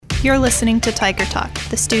You're listening to Tiger Talk,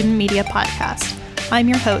 the student media podcast. I'm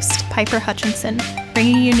your host, Piper Hutchinson,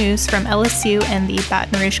 bringing you news from LSU and the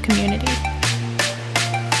Baton Rouge community.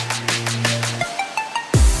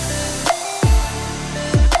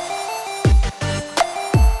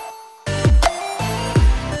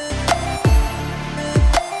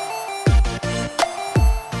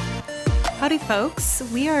 Howdy, folks.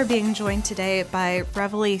 We are being joined today by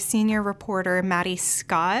Reveille senior reporter Maddie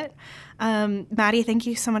Scott. Maddie, thank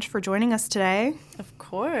you so much for joining us today. Of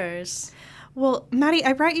course. Well, Maddie,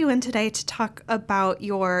 I brought you in today to talk about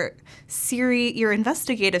your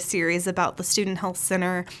investigative series about the Student Health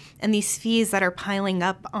Center and these fees that are piling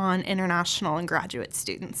up on international and graduate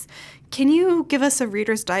students. Can you give us a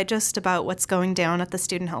Reader's Digest about what's going down at the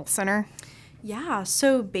Student Health Center? Yeah,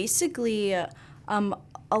 so basically, a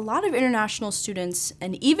lot of international students,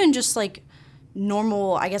 and even just like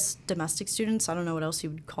normal, I guess, domestic students, I don't know what else you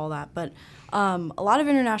would call that, but a lot of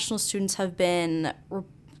international students have been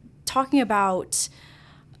talking about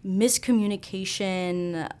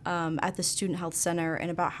miscommunication at the Student Health Center and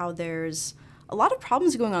about how there's a lot of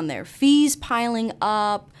problems going on there. Fees piling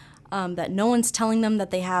up, that no one's telling them that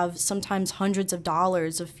they have sometimes hundreds of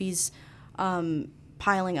dollars of fees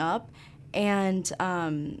piling up. And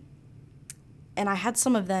I had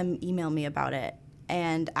some of them email me about it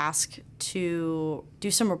and ask to do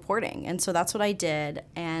some reporting. And so that's what I did.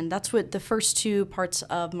 And that's what the first two parts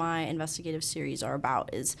of my investigative series are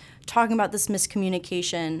about, is talking about this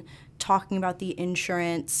miscommunication, talking about the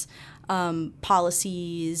insurance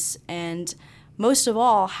policies, and most of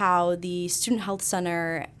all, how the Student Health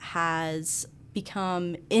Center has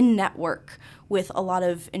become in-network with a lot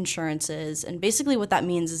of insurances. And basically what that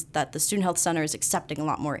means is that the Student Health Center is accepting a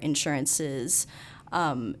lot more insurances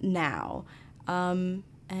now.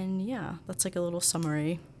 And yeah, that's like a little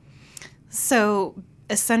summary. So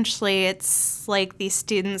essentially it's like these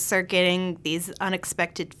students are getting these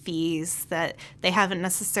unexpected fees that they haven't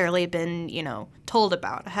necessarily been, told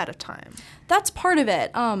about ahead of time. That's part of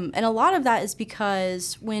it. And a lot of that is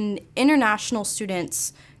because when international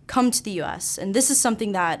students come to the U.S., and this is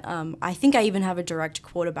something that I think I even have a direct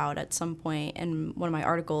quote about at some point in one of my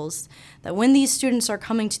articles, that when these students are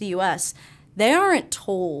coming to the U.S., they aren't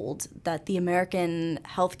told that the American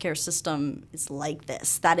healthcare system is like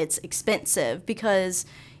this, that it's expensive, because,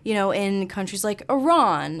 in countries like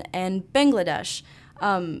Iran and Bangladesh,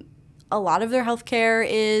 a lot of their healthcare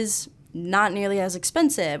is not nearly as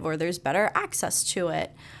expensive, or there's better access to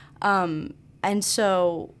it. And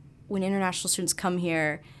so when international students come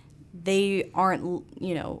here, they aren't,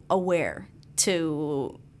 aware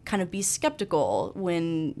to kind of be skeptical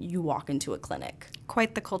when you walk into a clinic.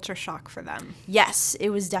 Quite the culture shock for them. Yes, it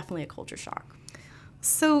was definitely a culture shock.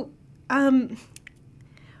 So,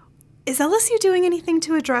 is LSU doing anything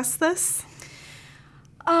to address this?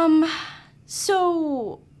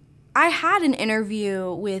 So I had an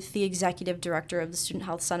interview with the executive director of the Student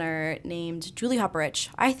Health Center named Julie Hopperich.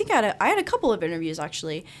 I think I had a couple of interviews,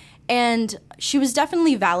 actually. And she was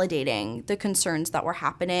definitely validating the concerns that were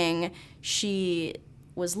happening. She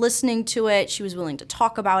was listening to it. She was willing to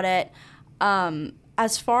talk about it.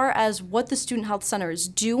 As far as what the Student Health Center is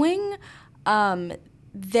doing, they've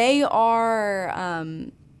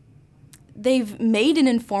made an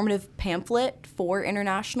informative pamphlet for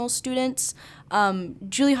international students.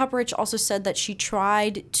 Julie Hopperich also said that she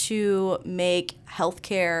tried to make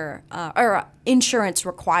healthcare or insurance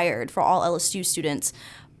required for all LSU students,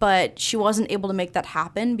 but she wasn't able to make that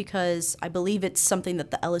happen because I believe it's something that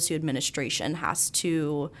the LSU administration has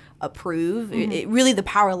to approve. Mm-hmm. Really, the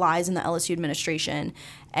power lies in the LSU administration,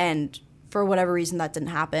 and for whatever reason, that didn't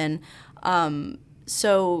happen.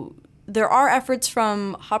 So there are efforts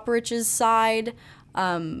from Hopperich's side,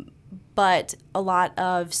 but a lot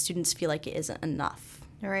of students feel like it isn't enough.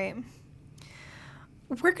 All right.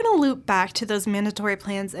 We're going to loop back to those mandatory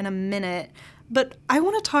plans in a minute, but I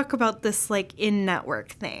want to talk about this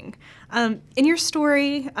in-network thing. In your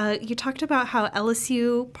story, you talked about how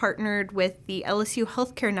LSU partnered with the LSU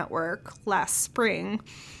Healthcare Network last spring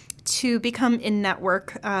to become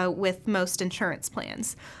in-network with most insurance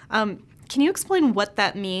plans. Can you explain what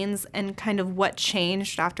that means and kind of what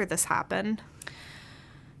changed after this happened?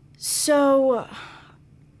 So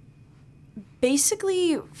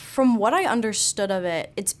basically, from what I understood of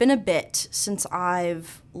it, it's been a bit since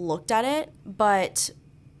I've looked at it, but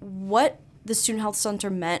what the Student Health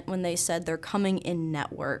Center meant when they said they're coming in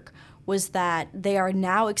network was that they are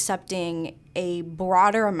now accepting a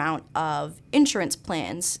broader amount of insurance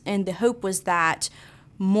plans, and the hope was that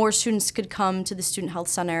more students could come to the Student Health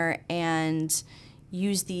Center and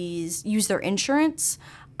use their insurance.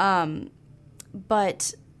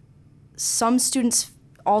 But some students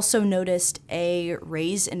also noticed a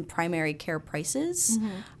raise in primary care prices.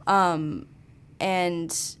 And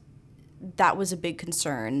that was a big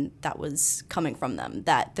concern that was coming from them,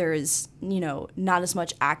 that there is, not as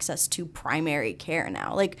much access to primary care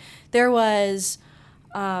now. Like, there was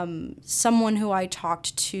someone who I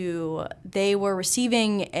talked to, they were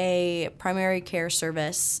receiving a primary care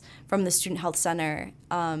service from the Student Health Center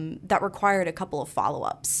that required a couple of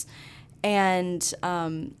follow-ups. And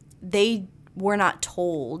they were not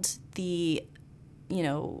told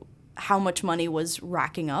how much money was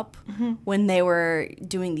racking up when they were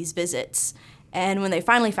doing these visits. And when they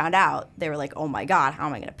finally found out, they were like, oh my God, how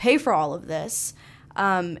am I going to pay for all of this?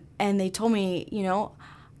 And they told me,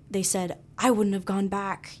 they said, I wouldn't have gone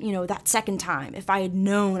back, that second time. If I had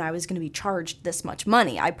known I was going to be charged this much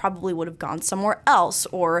money, I probably would have gone somewhere else,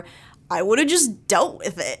 or I would have just dealt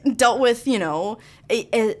with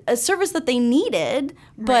a service that they needed,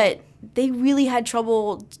 but they really had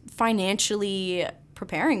trouble financially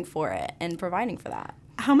preparing for it and providing for that.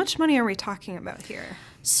 How much money are we talking about here?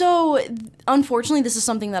 So, unfortunately, this is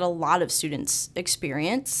something that a lot of students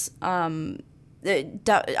experience.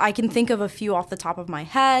 I can think of a few off the top of my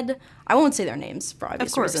head. I won't say their names for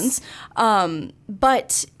obvious reasons.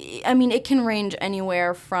 But, I mean, it can range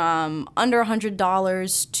anywhere from under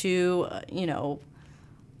 $100 to,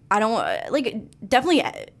 definitely,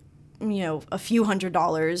 a few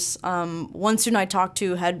 $100s. One student I talked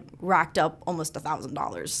to had racked up almost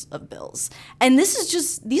 $1,000 of bills. And these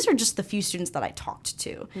are just the few students that I talked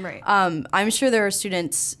to. Right. I'm sure there are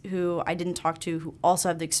students who I didn't talk to who also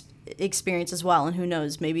have the experience as well, and who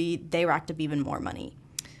knows, maybe they racked up even more money.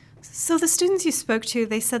 So the students you spoke to,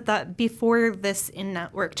 they said that before this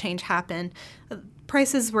in-network change happened,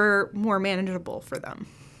 prices were more manageable for them.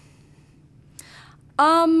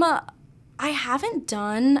 I haven't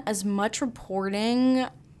done as much reporting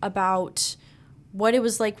about what it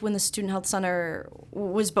was like when the Student Health Center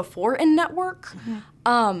was before in-network.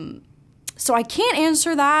 So I can't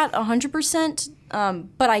answer that 100%,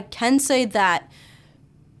 but I can say that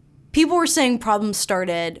people were saying problems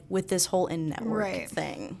started with this whole in-network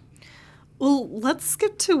thing. Well, let's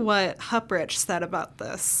skip to what Huprich said about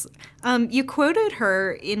this. You quoted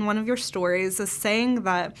her in one of your stories as saying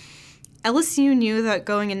that LSU knew that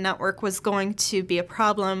going in-network was going to be a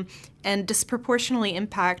problem and disproportionately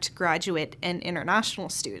impact graduate and international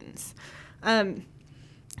students.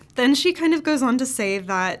 Then she kind of goes on to say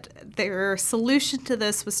that their solution to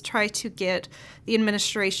this was try to get the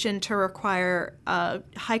administration to require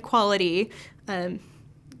high quality,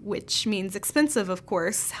 which means expensive, of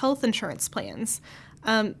course, health insurance plans.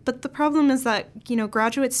 But the problem is that,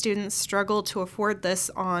 graduate students struggle to afford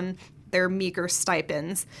this on their meager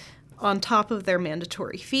stipends, on top of their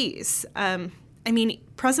mandatory fees.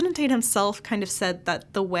 President Tate himself kind of said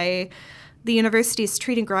that the way the university is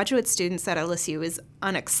treating graduate students at LSU is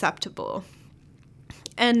unacceptable.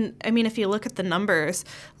 And, if you look at the numbers,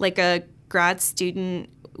 like a grad student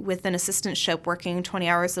with an assistantship working 20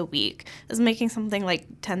 hours a week is making something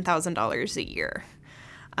like $10,000 a year.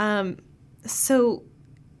 So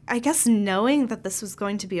I guess knowing that this was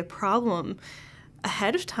going to be a problem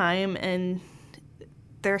ahead of time and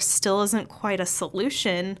there still isn't quite a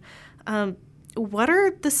solution, what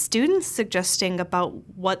are the students suggesting about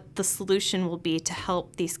what the solution will be to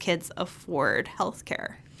help these kids afford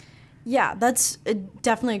healthcare? Yeah, that's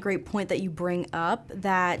definitely a great point that you bring up,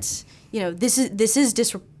 that, this is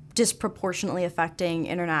disproportionately affecting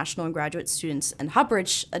international and graduate students, and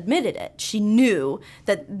Huprich admitted it. She knew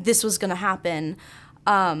that this was going to happen,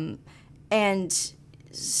 and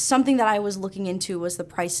something that I was looking into was the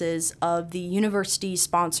prices of the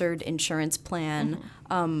university-sponsored insurance plan,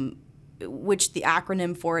 which the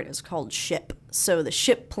acronym for it is called SHIP. So the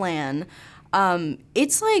SHIP plan,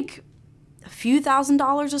 it's like a few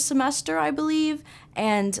 $1,000s a semester, I believe,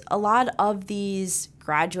 and a lot of these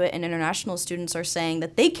graduate and international students are saying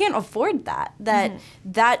that they can't afford that,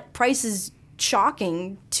 that price is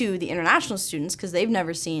shocking to the international students because they've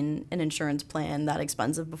never seen an insurance plan that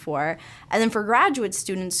expensive before. And then for graduate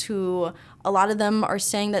students, who a lot of them are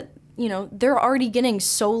saying that, they're already getting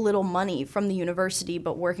so little money from the university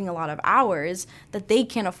but working a lot of hours that they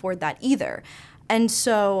can't afford that either. And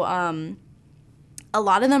so a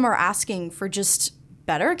lot of them are asking for just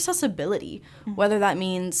better accessibility, whether that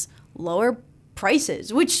means lower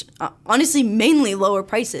prices, which honestly mainly lower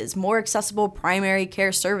prices, more accessible primary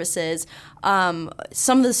care services. Some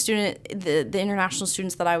of the international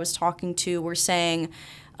students that I was talking to were saying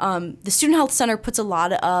the Student Health Center puts a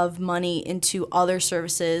lot of money into other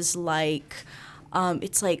services like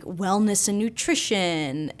it's like wellness and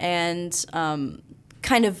nutrition and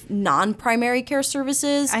kind of non-primary care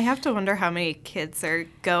services. I have to wonder how many kids are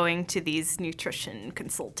going to these nutrition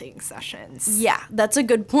consulting sessions. Yeah, that's a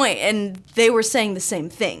good point. And they were saying the same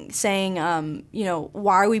thing, saying,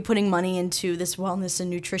 why are we putting money into this wellness and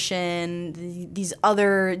nutrition, these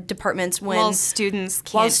other departments when students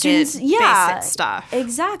can't get basic stuff.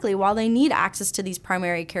 Exactly, while they need access to these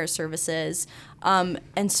primary care services.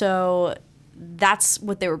 And so that's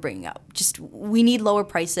what they were bringing up. Just, we need lower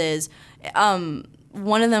prices.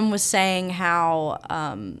 One of them was saying how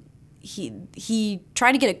he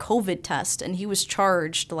tried to get a COVID test and he was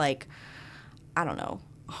charged like, I don't know,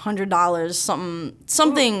 $100,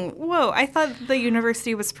 something. Whoa, I thought the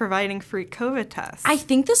university was providing free COVID tests. I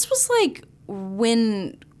think this was like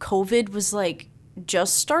when COVID was like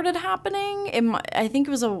just started happening. I think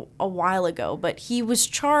it was a while ago, but he was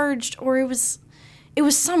charged, or it was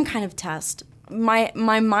some kind of test. My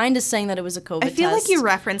mind is saying that it was a COVID test. I feel like you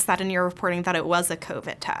referenced that in your reporting, that it was a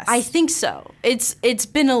COVID test. I think so. It's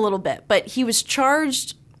been a little bit, but he was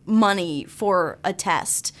charged money for a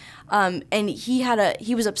test, and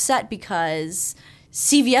he was upset because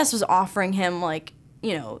CVS was offering him like,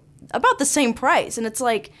 about the same price, and it's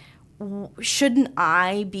like, shouldn't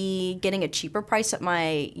I be getting a cheaper price at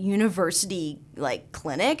my university like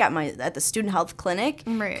clinic, at the student health clinic?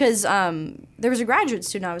 Right. Because there was a graduate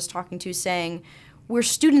student I was talking to saying, we're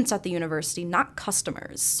students at the university, not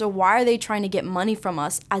customers. So why are they trying to get money from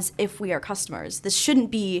us as if we are customers? The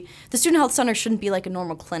student health center shouldn't be like a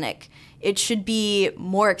normal clinic. It should be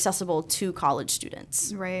more accessible to college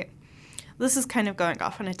students. Right. This is kind of going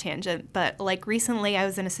off on a tangent, but like recently I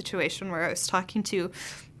was in a situation where I was talking to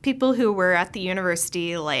people who were at the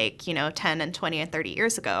university like, 10 and 20 and 30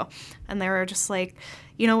 years ago. And they were just like,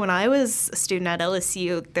 when I was a student at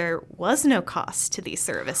LSU, there was no cost to these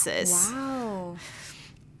services. Wow.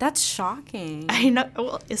 That's shocking. I know.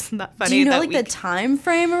 Well, isn't that funny? Do you know the time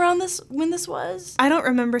frame around when this was? I don't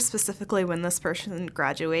remember specifically when this person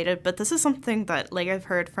graduated, but this is something that like I've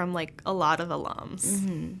heard from like a lot of alums.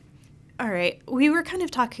 Mm-hmm. All right. We were kind of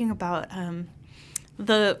talking about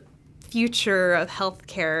the future of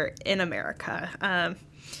healthcare in America. A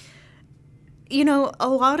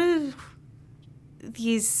lot of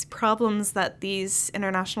these problems that these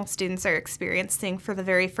international students are experiencing for the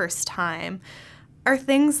very first time are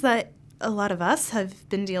things that a lot of us have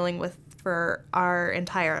been dealing with for our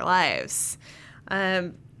entire lives.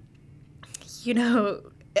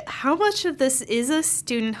 How much of this is a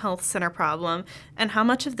student health center problem, and how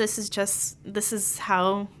much of this is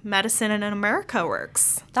how medicine in America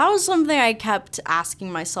works? That was something I kept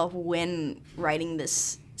asking myself when writing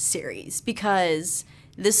this series, because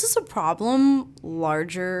this is a problem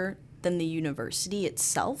larger than the university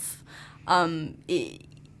itself.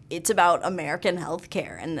 It's about American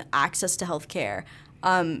healthcare and access to healthcare.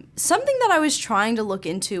 Something that I was trying to look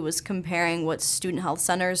into was comparing what student health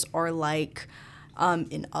centers are like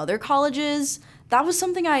in other colleges. That was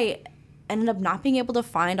something I ended up not being able to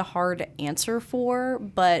find a hard answer for,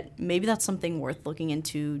 but maybe that's something worth looking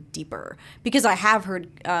into deeper, because I have heard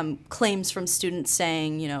claims from students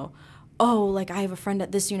saying, I have a friend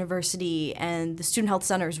at this university and the student health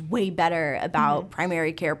center is way better about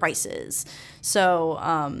primary care prices.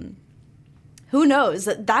 So who knows?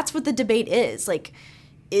 That's what the debate is. Like,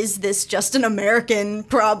 is this just an American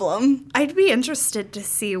problem? I'd be interested to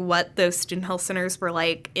see what those student health centers were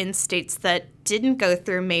like in states that didn't go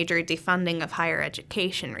through major defunding of higher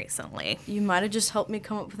education recently. You might have just helped me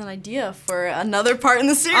come up with an idea for another part in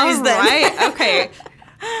the series. All then. Right, okay.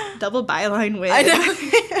 Double byline win. I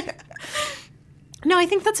know. No, I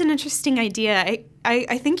think that's an interesting idea.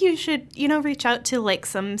 I think you should, reach out to like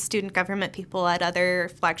some student government people at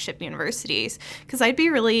other flagship universities, because I'd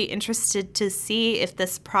be really interested to see if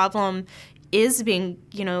this problem is being,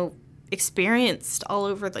 experienced all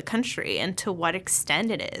over the country and to what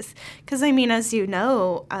extent it is. Because, as you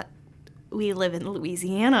know, we live in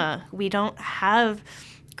Louisiana. We don't have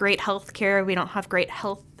great health care. We don't have great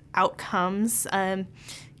health outcomes.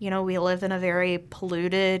 We live in a very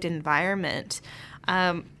polluted environment.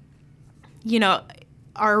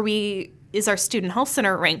 Is our student health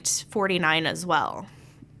center ranked 49 as well?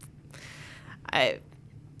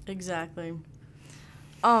 Exactly.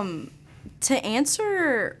 To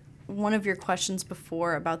answer one of your questions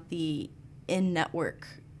before about the in-network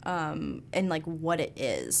and like what it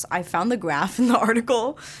is, I found the graph in the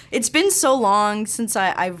article. It's been so long since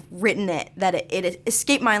I've written it that it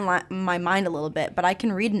escaped my mind a little bit, but I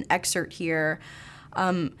can read an excerpt here.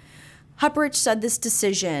 Hupperich said this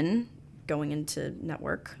decision going into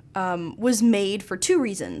network, was made for two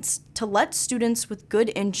reasons: to let students with good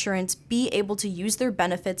insurance be able to use their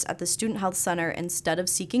benefits at the Student Health Center instead of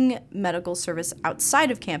seeking medical service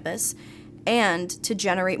outside of campus, and to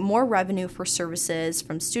generate more revenue for services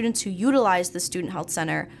from students who utilize the Student Health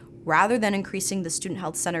Center rather than increasing the Student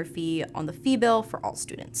Health Center fee on the fee bill for all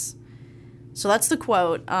students. So that's the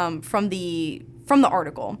quote from the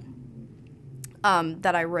article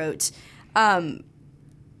that I wrote. And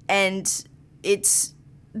it's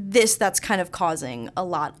this that's kind of causing a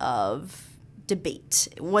lot of debate.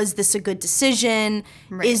 Was this a good decision?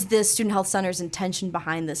 Right. Is the Student Health Center's intention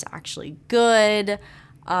behind this actually good?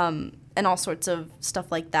 And all sorts of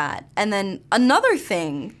stuff like that. And then another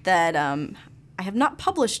thing that I have not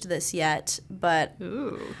published this yet, but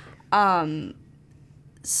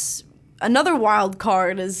another wild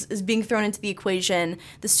card is being thrown into the equation.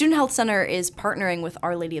 The Student Health Center is partnering with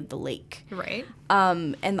Our Lady of the Lake. Right.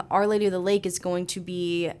 And the Our Lady of the Lake is going to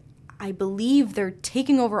be, I believe they're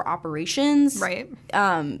taking over operations. Right.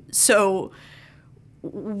 So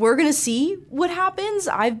we're going to see what happens.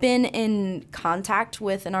 I've been in contact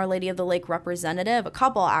with an Our Lady of the Lake representative, a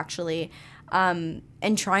couple actually, and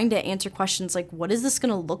trying to answer questions like, what is this going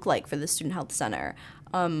to look like for the Student Health Center?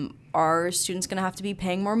 Are students going to have to be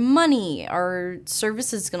paying more money? Are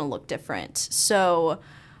services going to look different? So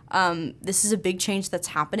this is a big change that's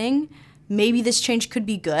happening. Maybe this change could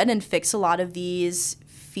be good and fix a lot of these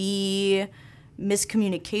fee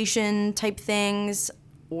miscommunication type things,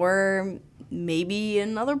 or maybe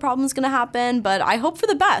another problem is going to happen, but I hope for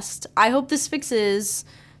the best. I hope this fixes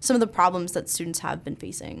some of the problems that students have been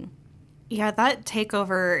facing. Yeah, that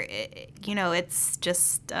takeover, it's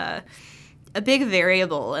just a big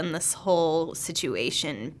variable in this whole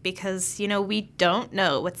situation because, we don't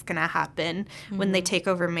know what's going to happen when they take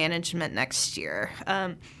over management next year.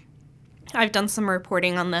 I've done some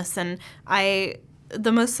reporting on this, and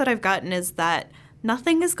the most that I've gotten is that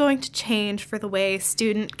nothing is going to change for the way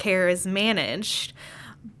student care is managed.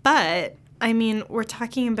 But, we're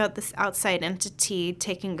talking about this outside entity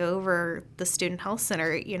taking over the Student Health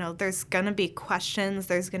Center. There's going to be questions.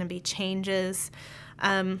 There's going to be changes.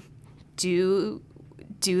 Do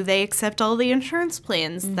they accept all the insurance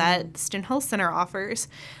plans that the Student Health Center offers?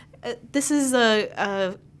 This is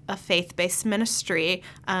a faith-based ministry.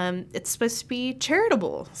 It's supposed to be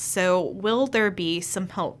charitable. So will there be some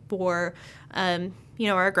help for,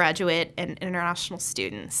 our graduate and international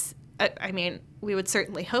students? We would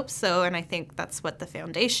certainly hope so, and I think that's what the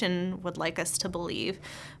foundation would like us to believe.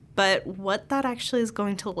 But what that actually is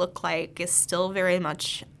going to look like is still very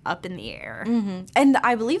much up in the air. Mm-hmm. And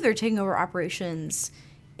I believe they're taking over operations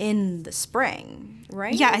in the spring,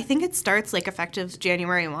 right? Yeah, I think it starts effective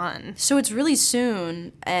January 1. So it's really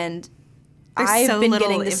soon, and I've been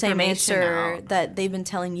getting the same answer that they've been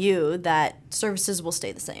telling you, that services will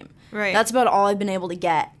stay the same. Right. That's about all I've been able to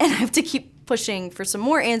get, and I have to keep pushing for some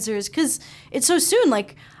more answers because it's so soon.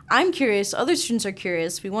 I'm curious, other students are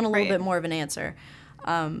curious. We want a little bit more of an answer.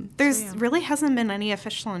 Really hasn't been any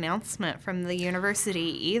official announcement from the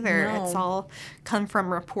university either. No. It's all come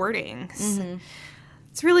from reporting. So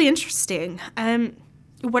it's really interesting.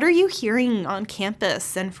 What are you hearing on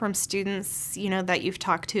campus and from students, that you've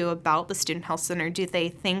talked to about the Student Health Center? Do they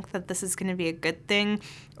think that this is going to be a good thing,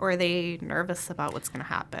 or are they nervous about what's going to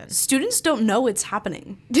happen? Students don't know it's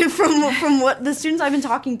happening. From what the students I've been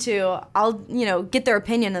talking to, I'll, get their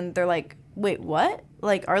opinion, and they're like, wait, what?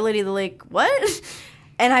 Our Lady of the Lake, what?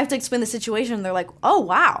 And I have to explain the situation, and they're like, oh,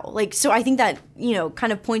 wow. So I think that,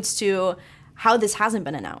 kind of points to how this hasn't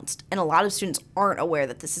been announced. And a lot of students aren't aware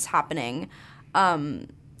that this is happening.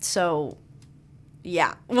 So,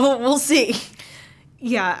 yeah, we'll see.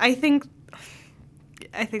 Yeah, I think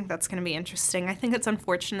that's going to be interesting. I think it's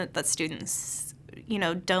unfortunate that students,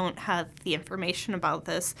 don't have the information about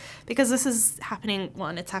this because this is happening,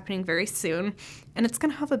 it's happening very soon, and it's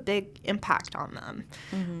going to have a big impact on them.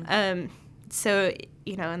 Mm-hmm. So,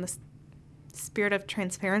 in the spirit of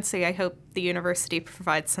transparency, I hope the university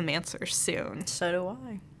provides some answers soon. So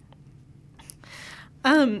do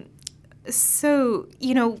I. So,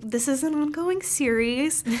 this is an ongoing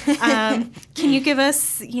series. Can you give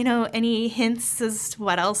us, any hints as to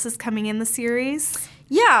what else is coming in the series?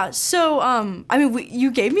 Yeah, so,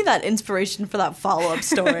 you gave me that inspiration for that follow-up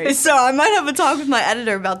story, so I might have a talk with my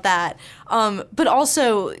editor about that. But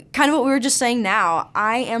also, kind of what we were just saying now,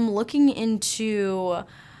 I am looking into,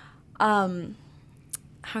 how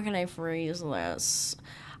can I phrase this?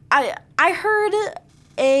 I heard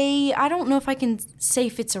I don't know if I can say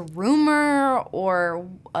if it's a rumor or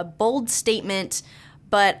a bold statement,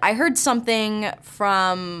 but I heard something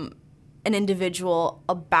from an individual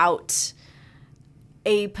about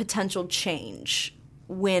a potential change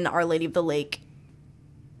when Our Lady of the Lake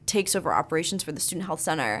takes over operations for the Student Health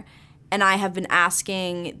Center. And I have been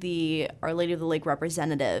asking the Our Lady of the Lake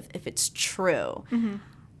representative if it's true. Mm-hmm.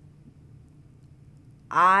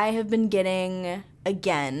 I have been getting,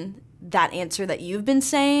 again, that answer that you've been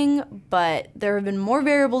saying, but there have been more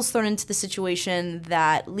variables thrown into the situation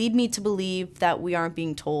that lead me to believe that we aren't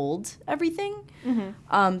being told everything,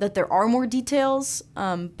 that there are more details.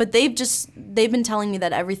 But they've been telling me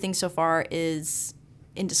that everything so far is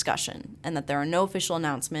in discussion and that there are no official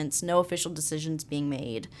announcements, no official decisions being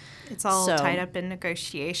made. It's all tied up in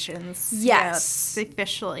negotiations. Yes. Yeah, that's the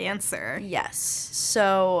official answer. Yes.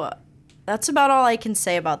 So that's about all I can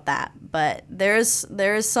say about that. But there is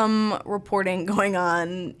some reporting going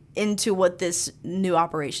on into what this new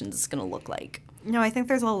operations is going to look like. No, I think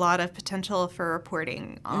there's a lot of potential for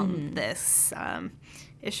reporting on this.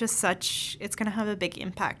 It's just it's going to have a big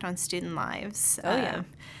impact on student lives. Oh, yeah.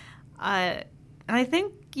 And I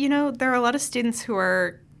think, there are a lot of students who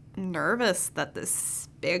are nervous that this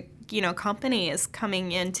big, company is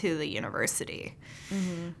coming into the university.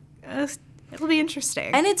 It'll be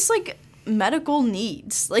interesting. And it's like medical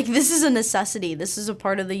needs. Like, this is a necessity. This is a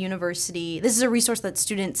part of the university. This is a resource that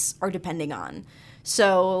students are depending on.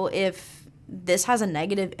 So if this has a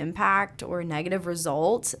negative impact or a negative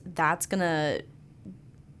result, that's going to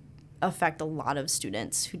affect a lot of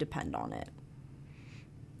students who depend on it.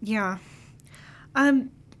 Yeah.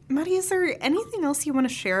 Maddie, is there anything else you want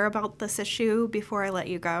to share about this issue before I let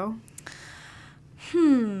you go?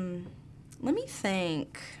 Let me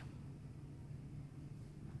think.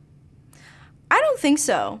 I don't think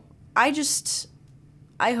so. I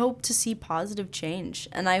hope to see positive change,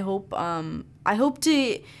 and I hope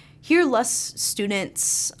to hear less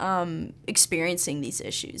students experiencing these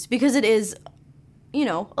issues, because it is,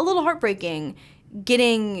 a little heartbreaking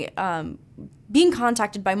being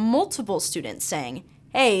contacted by multiple students saying,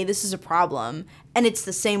 hey, this is a problem, and it's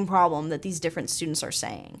the same problem that these different students are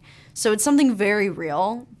saying. So it's something very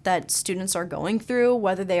real that students are going through,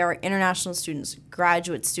 whether they are international students,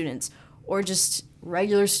 graduate students, or just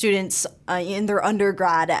regular students in their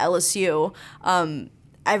undergrad at LSU.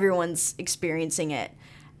 Everyone's experiencing it.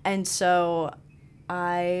 And so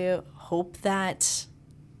I hope that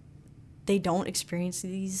they don't experience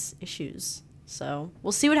these issues. So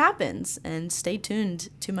we'll see what happens, and stay tuned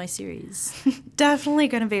to my series. Definitely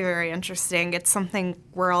going to be very interesting. It's something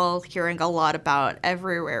we're all hearing a lot about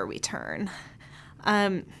everywhere we turn.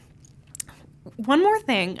 One more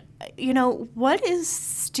thing, what is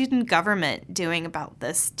student government doing about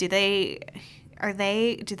this? Do they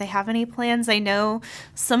have any plans? I know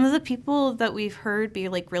some of the people that we've heard be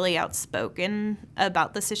really outspoken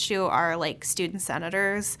about this issue are student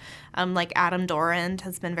senators. Like Adam Dorand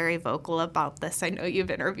has been very vocal about this. I know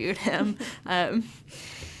you've interviewed him.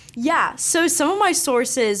 Yeah, so some of my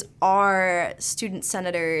sources are student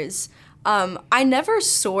senators. I never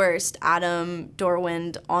sourced Adam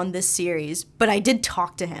Dorand on this series, but I did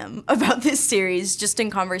talk to him about this series just in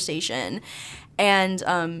conversation.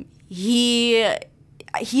 And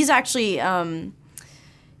he's actually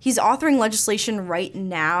he's authoring legislation right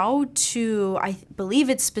now to, I believe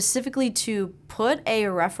it's specifically to put a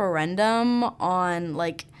referendum on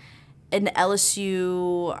an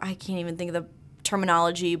LSU, I can't even think of the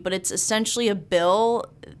terminology, but it's essentially a bill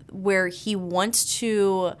where he wants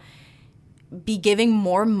to be giving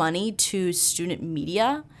more money to student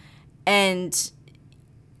media. And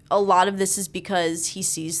a lot of this is because he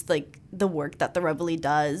sees the work that the Reveille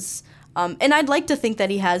does. And I'd like to think that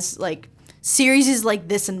he has series like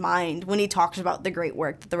this in mind when he talks about the great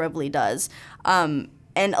work that the Reveille does. And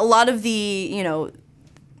a lot of the,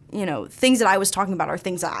 things that I was talking about are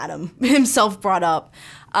things that Adam himself brought up.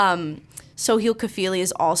 Soheil Kafili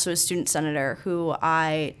is also a student senator who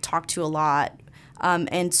I talked to a lot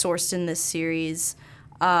and sourced in this series.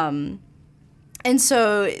 And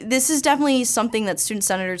so this is definitely something that student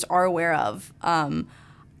senators are aware of.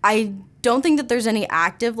 I don't think that there's any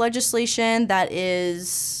active legislation that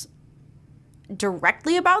is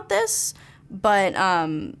directly about this, but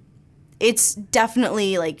it's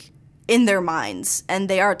definitely in their minds, and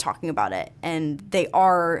they are talking about it, and they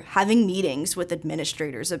are having meetings with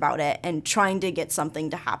administrators about it and trying to get something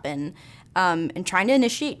to happen, and trying to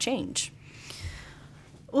initiate change.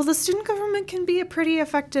 Well, the student government can be a pretty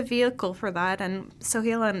effective vehicle for that, and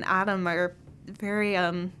Soheil and Adam are very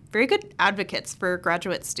good advocates for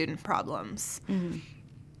graduate student problems.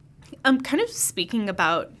 Mm-hmm. Kind of speaking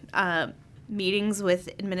about meetings with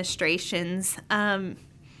administrations, in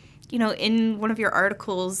one of your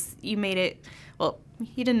articles, you made it, well,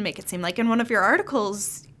 you didn't make it seem like in one of your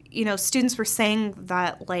articles, students were saying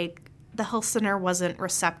that the health center wasn't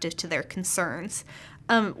receptive to their concerns.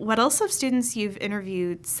 What else have students you've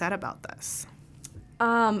interviewed said about this?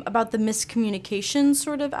 About the miscommunication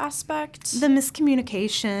sort of aspect? The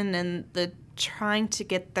miscommunication and the trying to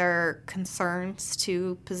get their concerns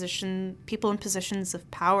to people in positions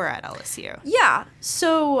of power at LSU. Yeah.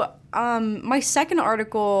 So my second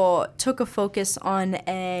article took a focus on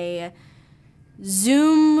a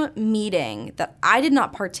Zoom meeting that I did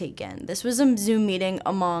not partake in. This was a Zoom meeting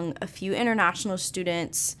among a few international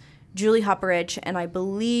students, Julie Hupperich, and I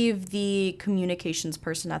believe the communications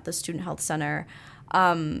person at the Student Health Center.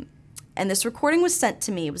 And this recording was sent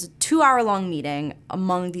to me. It was a 2-hour-long meeting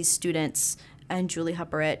among these students and Julie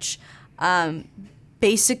Hupperich,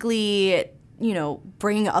 basically,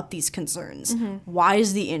 bringing up these concerns. Mm-hmm. Why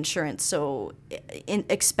is the insurance so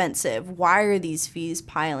expensive? Why are these fees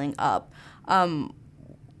piling up?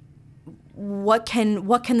 What can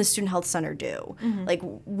the Student Health Center do? Mm-hmm. Like,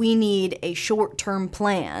 we need a short-term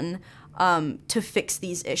plan to fix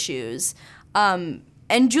these issues. And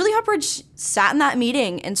Julie Hupperich sat in that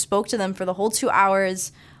meeting and spoke to them for the whole 2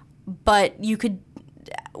 hours, but you could,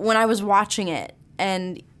 when I was watching it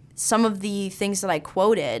and some of the things that I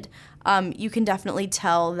quoted, you can definitely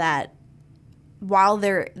tell that while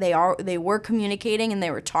they were communicating and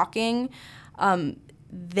they were talking,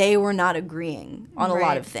 they were not agreeing on a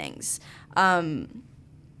lot of things. And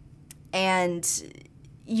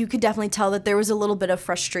you could definitely tell that there was a little bit of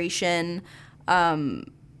frustration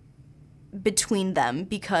between them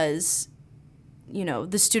because,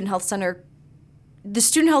 the Student Health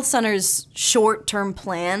Center's short-term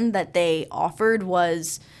plan that they offered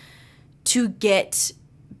was to get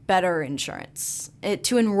better insurance,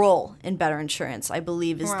 to enroll in better insurance, I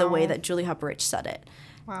believe is the way that Julie Hupperich said it.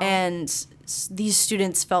 Wow. And these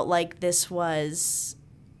students felt like this was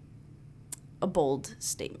a bold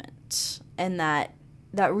statement and that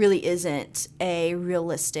really isn't a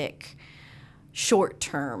realistic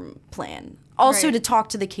short-term plan. Also, to talk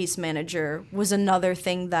to the case manager was another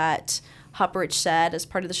thing that Hupperich said as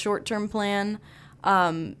part of the short-term plan,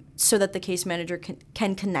 so that the case manager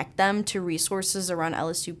can connect them to resources around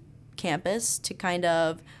LSU campus to kind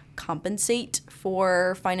of compensate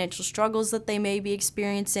for financial struggles that they may be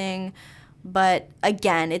experiencing. But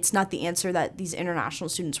again, it's not the answer that these international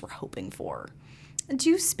students were hoping for. Do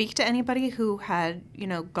you speak to anybody who had,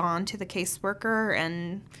 gone to the caseworker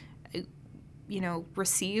and,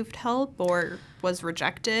 received help or was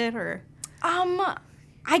rejected or?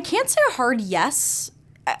 I can't say a hard yes.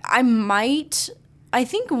 I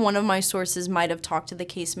think one of my sources might have talked to the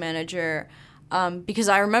case manager because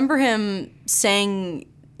I remember him saying,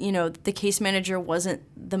 the case manager wasn't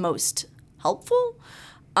the most helpful.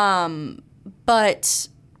 But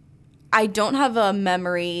I don't have a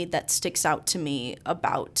memory that sticks out to me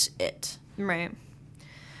about it. Right.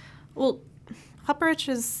 Well,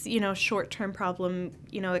 Hupperich's, short-term problem,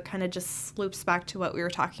 it kind of just loops back to what we were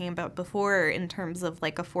talking about before in terms of,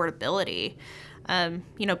 affordability.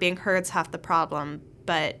 Being heard's half the problem,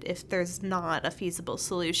 but if there's not a feasible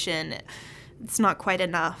solution, it's not quite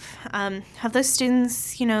enough. Have those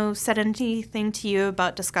students, said anything to you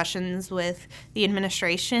about discussions with the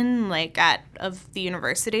administration, of the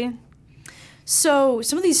university? So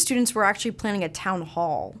some of these students were actually planning a town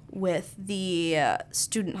hall with the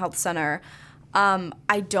Student Health Center.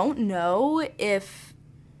 I don't know if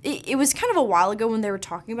it was kind of a while ago when they were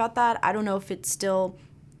talking about that. I don't know if it's still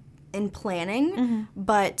in planning,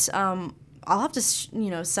 but I'll have to,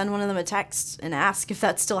 send one of them a text and ask if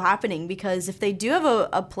that's still happening, because if they do have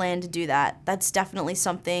a plan to do that, that's definitely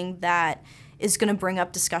something that is going to bring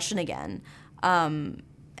up discussion again, and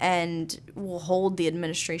will hold the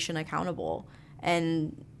administration accountable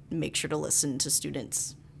and make sure to listen to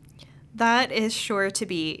students. That is sure to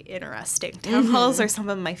be interesting. Town halls are some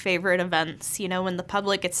of my favorite events, when the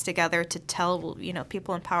public gets together to tell,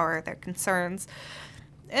 people in power their concerns.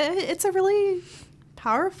 It's a really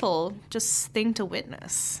powerful just thing to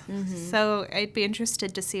witness. So I'd be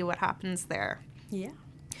interested to see what happens there. Yeah.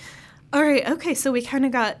 All right. Okay. So we kind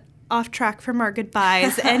of got off track from our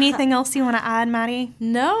goodbyes. Anything else you want to add, Maddie?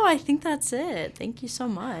 No, I think that's it. Thank you so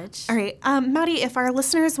much. All right. Maddie, if our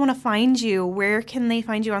listeners want to find you, where can they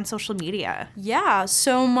find you on social media? Yeah.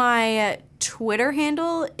 So my Twitter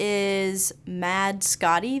handle is Mad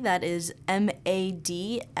Scotty. That is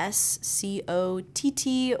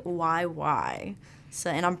MADSCOTTYY. So,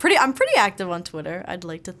 and I'm pretty active on Twitter, I'd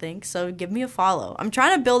like to think. So give me a follow. I'm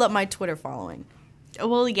trying to build up my Twitter following.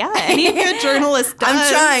 Well, yeah, any good journalist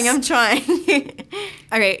does. I'm trying.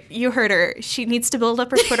 All right, you heard her. She needs to build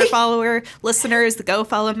up her Twitter follower. Listeners, go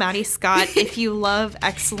follow Maddie Scott if you love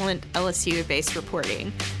excellent LSU-based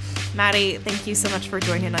reporting. Maddie, thank you so much for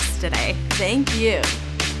joining us today. Thank you.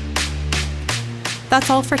 That's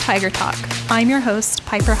all for Tiger Talk. I'm your host,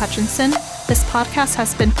 Piper Hutchinson. This podcast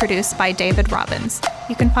has been produced by David Robbins.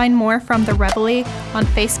 You can find more from The Reveille on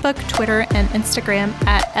Facebook, Twitter, and Instagram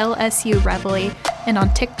at LSU Reveille, and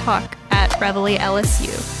on TikTok at Reveille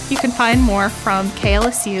LSU. You can find more from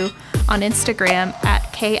KLSU on Instagram at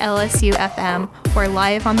KLSUFM or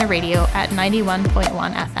live on the radio at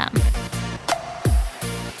 91.1 FM.